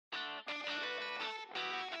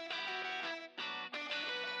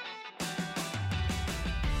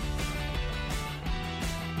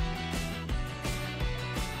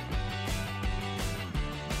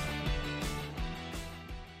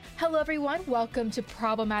Hello, everyone. Welcome to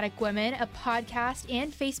Problematic Women, a podcast and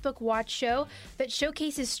Facebook watch show that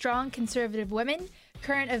showcases strong conservative women,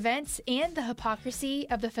 current events, and the hypocrisy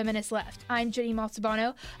of the feminist left. I'm Jenny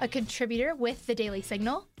Malzabano, a contributor with The Daily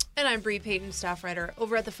Signal. And I'm Bree Payton, staff writer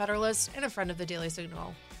over at The Federalist and a friend of The Daily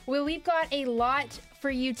Signal. Well, we've got a lot for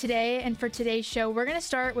you today, and for today's show, we're going to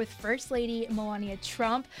start with First Lady Melania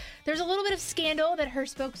Trump. There's a little bit of scandal that her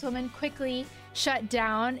spokeswoman quickly shut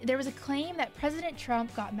down. There was a claim that President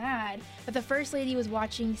Trump got mad that the First Lady was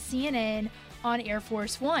watching CNN on Air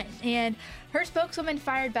Force One, and her spokeswoman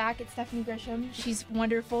fired back at Stephanie Grisham. She's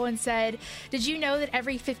wonderful, and said, "Did you know that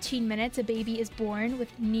every 15 minutes a baby is born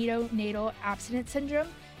with neonatal abstinence syndrome?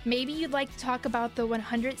 Maybe you'd like to talk about the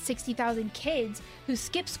 160,000 kids who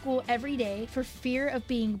skip school every day for fear of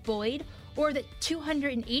being bullied, or that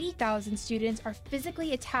 280,000 students are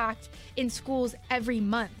physically attacked in schools every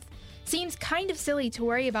month. Seems kind of silly to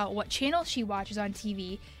worry about what channel she watches on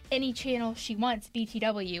TV, any channel she wants,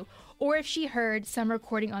 BTW, or if she heard some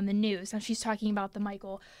recording on the news." Now, she's talking about the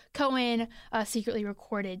Michael Cohen secretly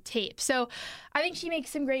recorded tape. So I think she makes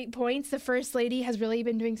some great points. The First Lady has really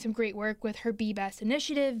been doing some great work with her Be Best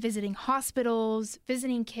initiative, visiting hospitals,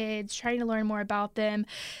 visiting kids, trying to learn more about them.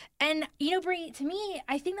 And, you know, Brie, to me,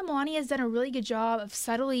 I think that Melania has done a really good job of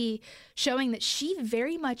subtly showing that she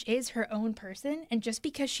very much is her own person. And just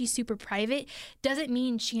because she's super private doesn't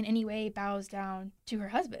mean she in any way bows down to her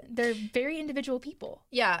husband. They're very individual people.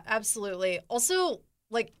 Yeah, absolutely. Also,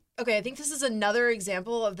 okay, I think this is another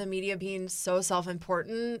example of the media being so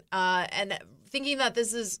self-important and thinking that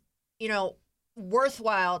this is,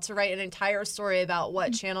 worthwhile to write an entire story about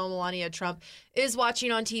what channel Melania Trump is watching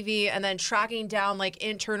on TV, and then tracking down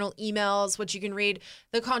internal emails, which you can read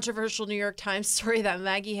the controversial New York Times story that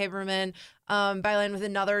Maggie Haberman bylined with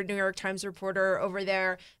another New York Times reporter over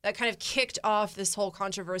there that kind of kicked off this whole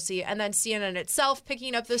controversy, and then CNN itself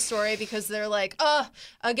picking up the story because they're like,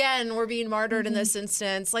 again, we're being martyred in this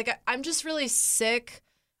instance. I'm just really sick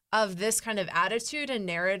of this kind of attitude and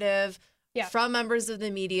narrative from members of the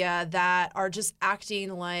media that are just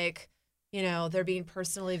acting like, they're being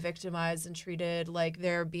personally victimized and treated like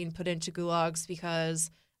they're being put into gulags because,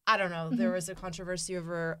 I don't know, there was a controversy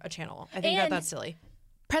over a channel. I think that's silly.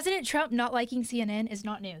 President Trump not liking CNN is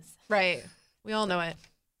not news. Right. We all know it.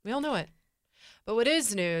 But what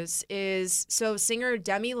is news is, singer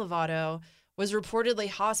Demi Lovato was reportedly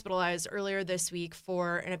hospitalized earlier this week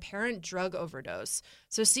for an apparent drug overdose.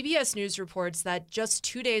 So CBS News reports that just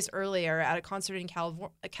 2 days earlier at a concert in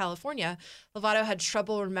California, Lovato had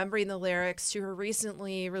trouble remembering the lyrics to her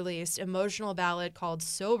recently released emotional ballad called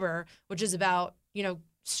Sober, which is about,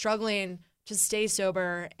 struggling to stay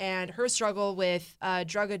sober and her struggle with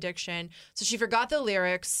drug addiction. So she forgot the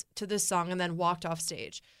lyrics to this song and then walked off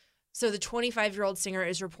stage. So the 25-year-old singer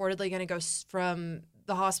is reportedly going to go from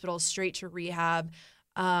the hospital straight to rehab.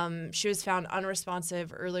 She was found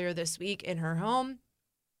unresponsive earlier this week in her home,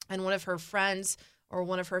 and one of her friends or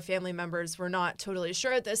one of her family members were not totally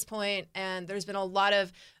sure at this point. And there's been a lot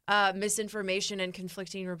of misinformation and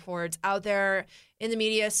conflicting reports out there in the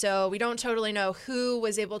media, so we don't totally know who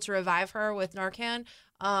was able to revive her with Narcan,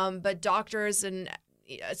 but doctors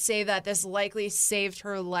say that this likely saved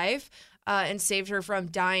her life and saved her from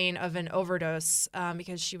dying of an overdose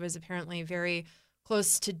because she was apparently very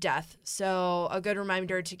close to death. So a good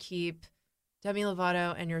reminder to keep Demi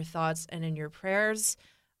Lovato in your thoughts and in your prayers.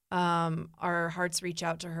 Our hearts reach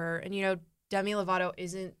out to her. And, Demi Lovato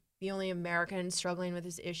isn't the only American struggling with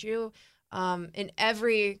this issue. In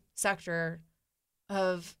every sector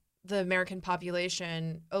of the American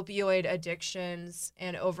population, opioid addictions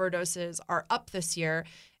and overdoses are up this year.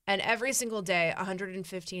 And every single day,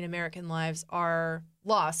 115 American lives are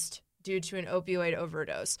lost due to an opioid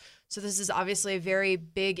overdose. So this is obviously a very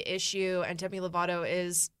big issue, and Demi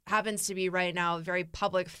Lovato happens to be right now a very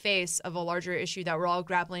public face of a larger issue that we're all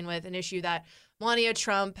grappling with, an issue that Melania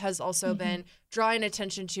Trump has also been drawing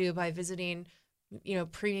attention to by visiting,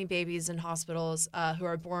 preemie babies in hospitals who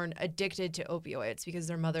are born addicted to opioids because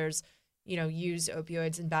their mothers, use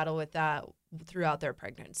opioids and battle with that throughout their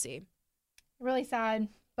pregnancy. Really sad,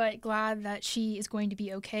 but glad that she is going to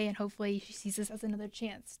be okay, and hopefully she sees this as another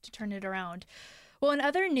chance to turn it around. Well, in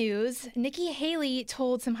other news, Nikki Haley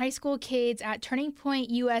told some high school kids at Turning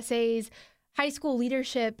Point USA's high school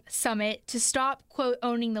leadership summit to stop, quote,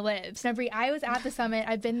 owning the libs. Now, Brie, I was at the summit.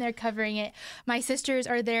 I've been there covering it. My sisters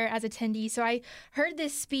are there as attendees. So I heard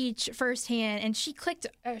this speech firsthand, and she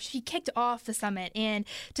kicked off the summit. And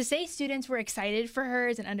to say students were excited for her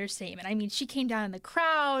is an understatement. I mean, she came down in the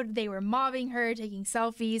crowd. They were mobbing her, taking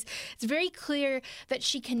selfies. It's very clear that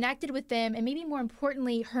she connected with them. And maybe more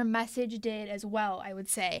importantly, her message did as well, I would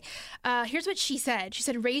say. Here's what she said. She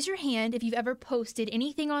said, raise your hand if you've ever posted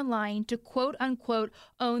anything online to quote unquote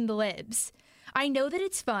own the libs. I know that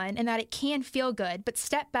it's fun and that it can feel good, but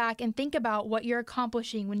step back and think about what you're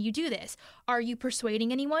accomplishing when you do this. Are you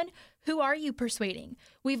persuading anyone? Who are you persuading?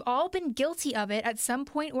 We've all been guilty of it at some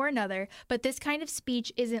point or another, but this kind of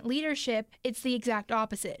speech isn't leadership, it's the exact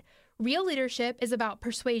opposite. Real leadership is about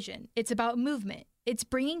persuasion. It's about movement. It's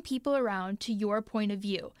bringing people around to your point of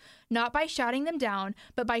view, not by shouting them down,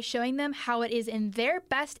 but by showing them how it is in their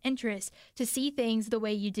best interest to see things the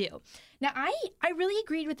way you do. Now, I really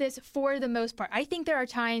agreed with this for the most part. I think there are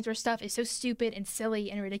times where stuff is so stupid and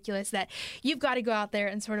silly and ridiculous that you've got to go out there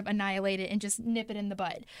and sort of annihilate it and just nip it in the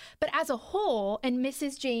bud. But as a whole, and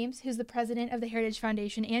Mrs. James, who's the president of the Heritage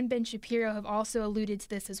Foundation, and Ben Shapiro have also alluded to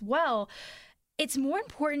this as well, it's more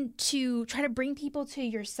important to try to bring people to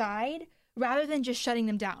your side rather than just shutting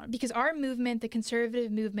them down. Because our movement, the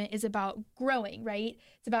conservative movement, is about growing, right?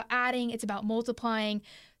 It's about adding, it's about multiplying.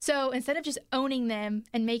 So instead of just owning them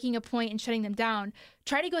and making a point and shutting them down,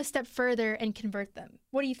 try to go a step further and convert them.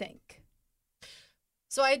 What do you think?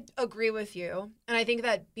 So I agree with you. And I think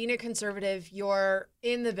that being a conservative, you're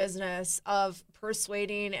in the business of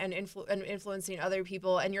persuading and influencing other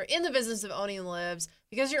people. And you're in the business of owning the libs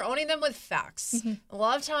because you're owning them with facts. Mm-hmm. A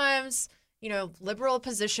lot of times, liberal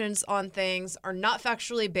positions on things are not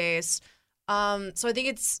factually based. So I think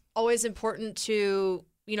it's always important to,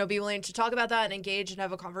 be willing to talk about that and engage and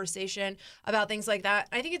have a conversation about things like that.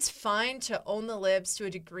 I think it's fine to own the libs to a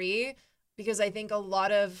degree because I think a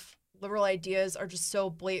lot of liberal ideas are just so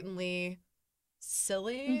blatantly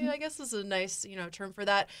silly, mm-hmm. I guess is a nice, term for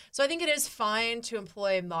that. So I think it is fine to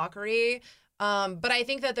employ mockery. But I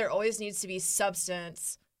think that there always needs to be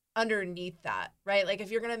substance underneath that, right? Like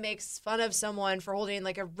if you're going to make fun of someone for holding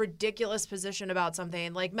like a ridiculous position about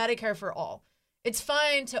something like Medicare for all, it's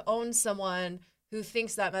fine to own someone who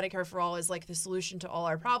thinks that Medicare for all is like the solution to all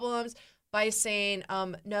our problems by saying,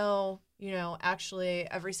 no, actually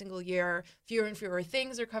every single year, fewer and fewer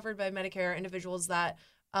things are covered by Medicare. Individuals that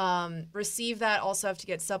receive that also have to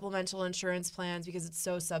get supplemental insurance plans because it's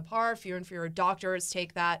so subpar. Fewer and fewer doctors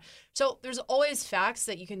take that. So there's always facts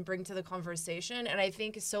that you can bring to the conversation. And I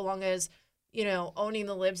think so long as, owning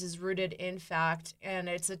the libs is rooted in fact and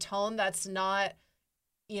it's a tone that's not,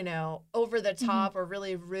 over the top mm-hmm. or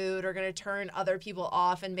really rude or going to turn other people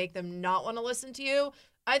off and make them not want to listen to you,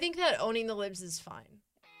 I think that owning the libs is fine.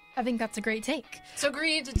 I think that's a great take. So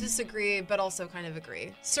agree to disagree, but also kind of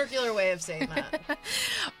agree. Circular way of saying that.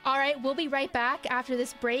 All right, we'll be right back after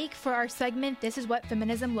this break for our segment, This is What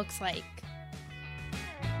Feminism Looks Like.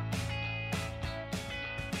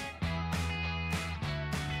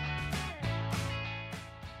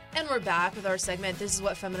 And we're back with our segment, This is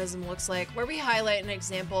What Feminism Looks Like, where we highlight an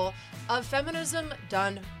example of feminism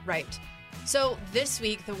done right. So this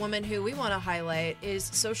week, the woman who we want to highlight is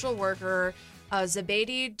social worker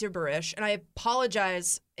Zebedee Duburish, and I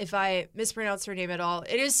apologize if I mispronounce her name at all.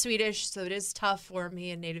 It is Swedish, so it is tough for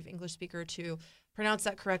me, a native English speaker, to pronounce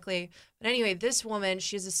that correctly. But anyway, this woman,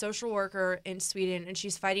 she's a social worker in Sweden, and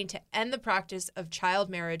she's fighting to end the practice of child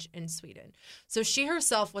marriage in Sweden. So she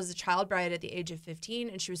herself was a child bride at the age of 15,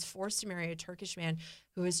 and she was forced to marry a Turkish man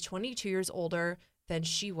who was 22 years older than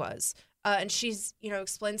she was. And she's,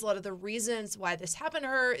 explains a lot of the reasons why this happened to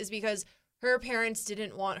her is because her parents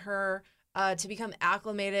didn't want her to become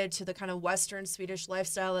acclimated to the kind of Western Swedish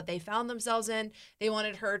lifestyle that they found themselves in. They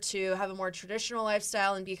wanted her to have a more traditional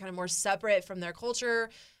lifestyle and be kind of more separate from their culture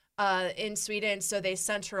in Sweden. So they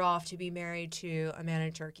sent her off to be married to a man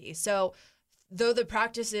in Turkey. So though the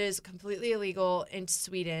practice is completely illegal in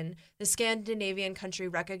Sweden, the Scandinavian country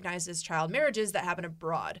recognizes child marriages that happen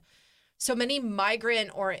abroad. So many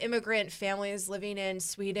migrant or immigrant families living in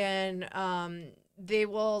Sweden, they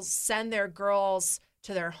will send their girls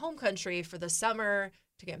to their home country for the summer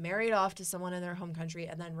to get married off to someone in their home country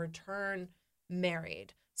and then return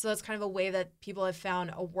married. So that's kind of a way that people have found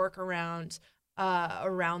a workaround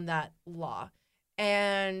around that law.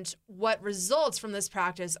 And what results from this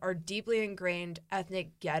practice are deeply ingrained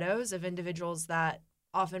ethnic ghettos of individuals that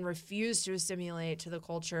often refuse to assimilate to the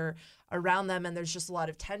culture around them. And there's just a lot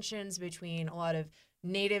of tensions between a lot of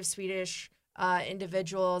native Swedish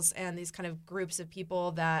individuals and these kind of groups of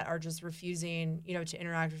people that are just refusing, to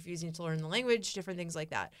interact, refusing to learn the language, different things like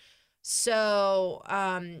that. So,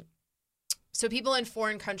 so people in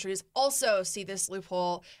foreign countries also see this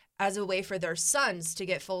loophole as a way for their sons to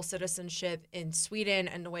get full citizenship in Sweden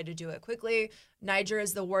and a way to do it quickly. Niger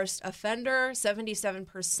is the worst offender.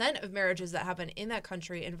 77% of marriages that happen in that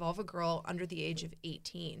country involve a girl under the age of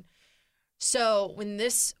 18. So when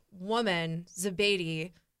this woman,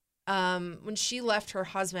 Zabedi, when she left her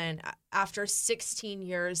husband after 16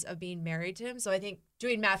 years of being married to him, so I think,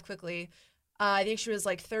 doing math quickly, I think she was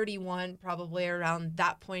like 31, probably around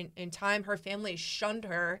that point in time. Her family shunned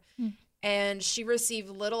her, and she received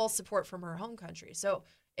little support from her home country. So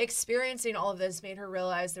experiencing all of this made her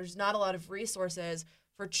realize there's not a lot of resources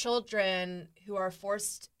for children who are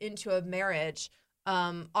forced into a marriage,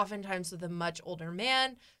 oftentimes with a much older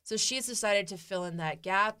man. So she's decided to fill in that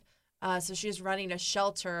gap. So she's running a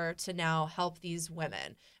shelter to now help these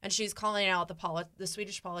women. And she's calling out the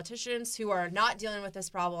Swedish politicians who are not dealing with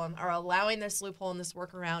this problem, are allowing this loophole and this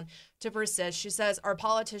workaround to persist. She says our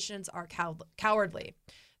politicians are cowardly.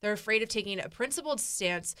 They're afraid of taking a principled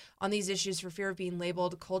stance on these issues for fear of being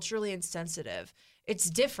labeled culturally insensitive. It's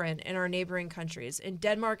different in our neighboring countries. In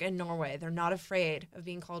Denmark and Norway, they're not afraid of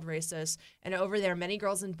being called racist. And over there, many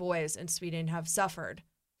girls and boys in Sweden have suffered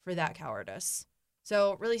for that cowardice.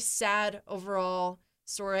 So really sad overall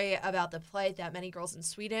story about the plight that many girls in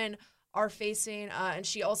Sweden are facing. And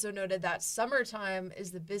she also noted that summertime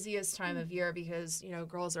is the busiest time of year because,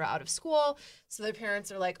 girls are out of school. So their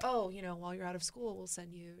parents are like, oh, while you're out of school, we'll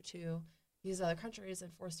send you to these other countries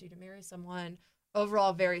and force you to marry someone.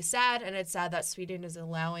 Overall, very sad. And it's sad that Sweden is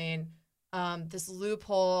allowing this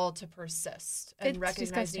loophole to persist and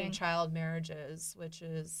recognizing disgusting child marriages, which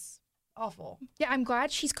is awful. Yeah, I'm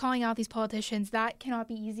glad she's calling out these politicians. That cannot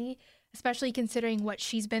be easy, especially considering what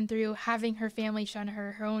she's been through, having her family shun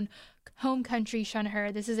her, her own home country shun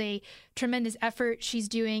her. This is a tremendous effort she's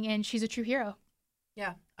doing, and she's a true hero.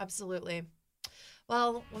 Yeah, absolutely.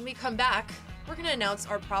 Well, when we come back, we're going to announce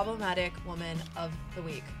our problematic woman of the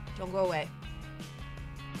week. Don't go away.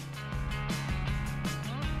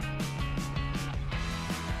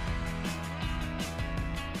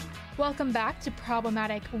 Welcome back to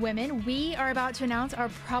Problematic Women. We are about to announce our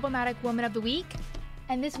Problematic Woman of the Week.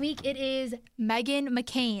 And this week it is Meghan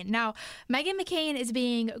McCain. Now, Meghan McCain is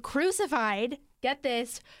being crucified, get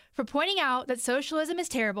this, for pointing out that socialism is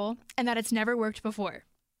terrible and that it's never worked before.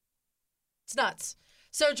 It's nuts.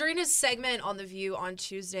 So during his segment on The View on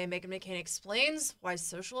Tuesday, Meghan McCain explains why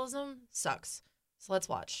socialism sucks. So let's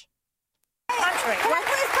watch. Country. Can I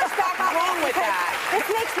please push back on wrong with that? This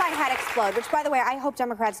makes my head explode, which, by the way, I hope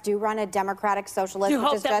Democrats do run a democratic socialist. Do you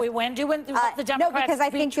hope that we win? Do you want the Democrats no, because I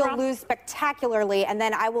think you'll Trump? lose spectacularly, and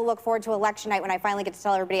then I will look forward to election night when I finally get to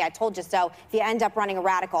tell everybody I told you so if you end up running a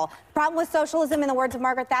radical. The problem with socialism, in the words of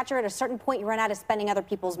Margaret Thatcher, at a certain point you run out of spending other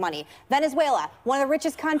people's money. Venezuela, one of the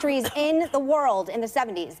richest countries in the world in the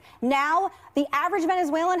 70s. Now, the average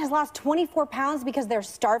Venezuelan has lost 24 pounds because they're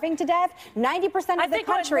starving to death. 90% of the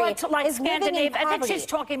country is living in poverty. I think she's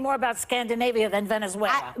talking more about Scandinavia than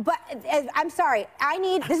Venezuela. I'm sorry.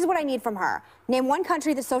 This is what I need from her. Name one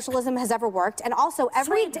country that socialism has ever worked, and also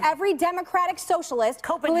every democratic socialist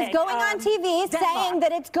who is going on TV saying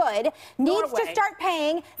that it's good needs to start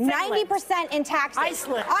paying 90% in taxes.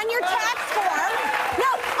 Iceland. On your tax form.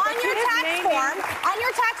 No, on your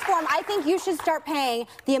tax form, I think you should start paying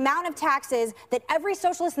the amount of taxes that every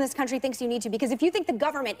socialist in this country thinks you need to. Because if you think the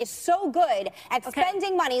government is so good at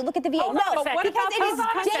spending money, look at the VA. No, because it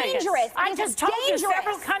is dangerous. I just told you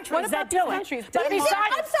several countries that do it. I'm sorry.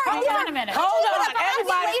 Hold on a minute. Hold on,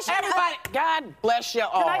 everybody, God bless you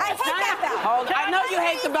all. I hate that belt. I know you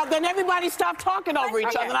hate the belt. Then everybody stop talking over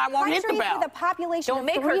each other, and I won't hit the belt. With a population of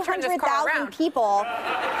 300,000 people,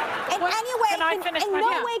 in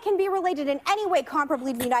no way can be related in any way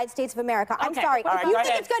comparably to the United States of America. I'm sorry. If you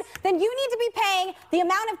think it's good, then you need to be paying the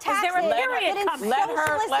amount of taxes that in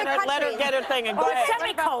socialistic countries. Let her get her thing and go ahead.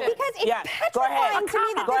 Because it's petrifying to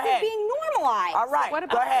me that this is being normalized. All right,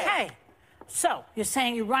 go ahead. Hey, so you're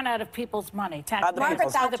saying you run out of people's money,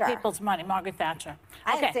 other people's money, Margaret Thatcher.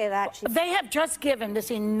 I didn't say that. They have just given this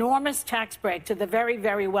enormous tax break to the very,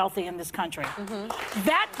 very wealthy in this country.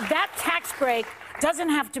 That tax break doesn't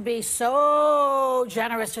have to be so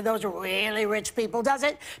generous to those really rich people, does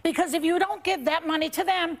it? Because if you don't give that money to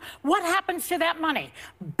them, what happens to that money?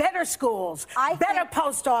 Better schools, better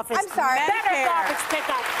post office, better garbage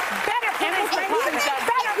pickup, better police departments,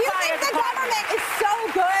 better If you think the government is so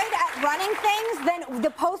good at running things, then the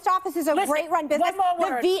post office is a great run business.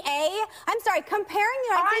 The VA, I'm sorry, comparing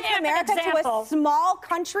the United States of America to a small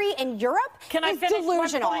country in Europe is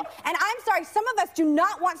delusional. And I'm sorry, some of us do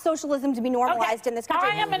not want socialism to be normalized in this country.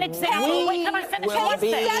 I am an example. Wait, can I finish?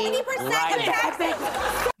 70% of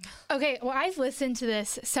taxes. Okay, well, I've listened to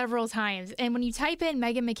this several times, and when you type in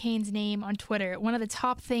Meghan McCain's name on Twitter, one of the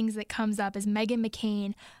top things that comes up is Meghan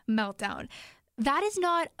McCain meltdown. That is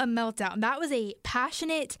not a meltdown. That was a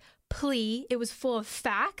passionate plea. It was full of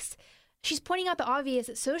facts. She's pointing out the obvious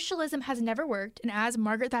that socialism has never worked, and as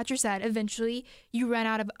Margaret Thatcher said, eventually you run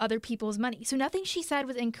out of other people's money. So nothing she said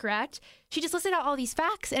was incorrect. She just listed out all these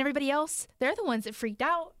facts, and everybody else, they're the ones that freaked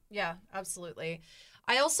out. Yeah, absolutely.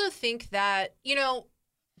 I also think that,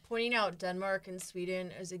 pointing out Denmark and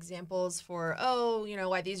Sweden as examples for,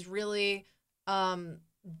 why these really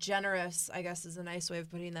generous, I guess is a nice way of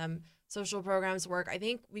putting them, social programs work. I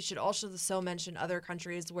think we should also mention other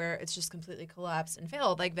countries where it's just completely collapsed and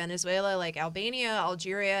failed, like Venezuela, like Albania,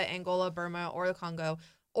 Algeria, Angola, Burma, or the Congo,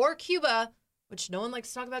 or Cuba, which no one likes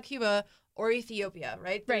to talk about Cuba, or Ethiopia,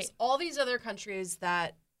 right? There's all these other countries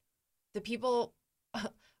that the people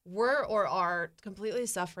were or are completely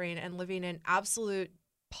suffering and living in absolute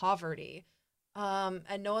poverty.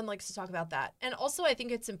 And no one likes to talk about that. And also, I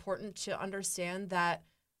think it's important to understand that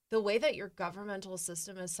the way that your governmental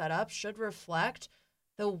system is set up should reflect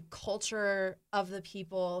the culture of the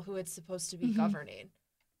people who it's supposed to be governing.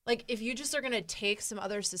 Like, if you just are going to take some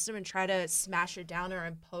other system and try to smash it down or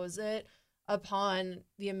impose it upon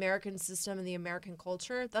the American system and the American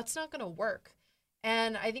culture, that's not going to work.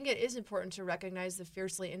 And I think it is important to recognize the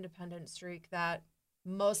fiercely independent streak that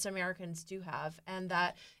most Americans do have, and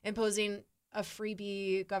that imposing a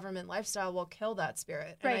freebie government lifestyle will kill that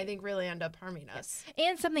spirit, and I think really end up harming us.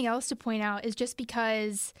 And something else to point out is just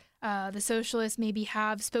because the socialists maybe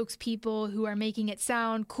have spokespeople who are making it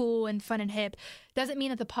sound cool and fun and hip, doesn't mean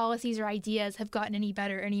that the policies or ideas have gotten any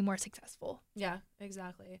better, any more successful. Yeah,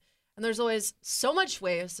 exactly. And there's always so much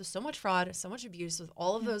waste, so much fraud, so much abuse with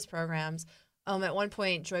all of those programs. At one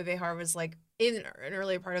point, Joy Behar was like, in an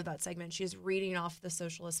earlier part of that segment, she's reading off the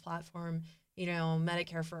socialist platform,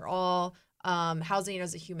 Medicare for all, housing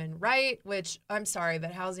as a human right, which I'm sorry,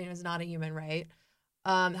 but housing is not a human right.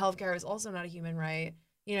 Healthcare is also not a human right.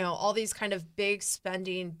 All these kind of big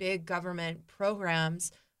spending, big government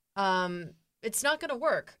programs, it's not going to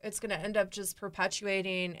work. It's going to end up just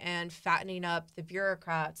perpetuating and fattening up the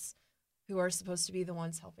bureaucrats who are supposed to be the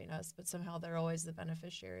ones helping us, but somehow they're always the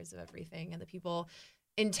beneficiaries of everything. And the people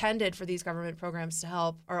intended for these government programs to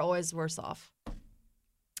help are always worse off.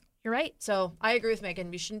 You're right. So I agree with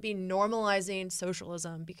Megan. We shouldn't be normalizing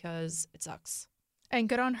socialism because it sucks. And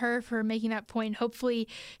good on her for making that point. Hopefully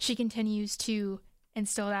she continues to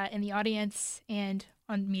instill that in the audience and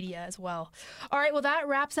on media as well. All right, well, that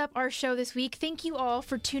wraps up our show this week. Thank you all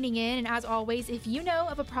for tuning in. And as always, if you know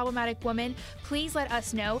of a problematic woman, please let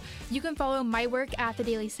us know. You can follow my work at The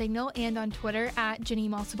Daily Signal and on Twitter at Jenny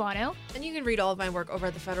Malsobano. And you can read all of my work over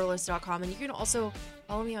at thefederalist.com. And you can also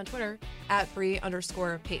follow me on Twitter at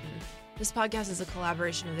Bree_Payton. This podcast is a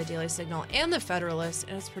collaboration of The Daily Signal and The Federalist,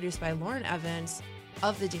 and it's produced by Lauren Evans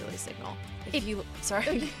of The Daily Signal.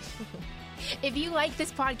 If you like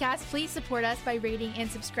this podcast, please support us by rating and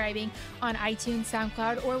subscribing on iTunes,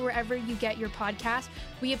 SoundCloud, or wherever you get your podcast.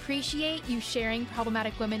 We appreciate you sharing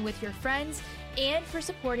problematic women with your friends and for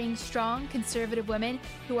supporting strong conservative women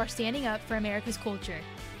who are standing up for America's culture.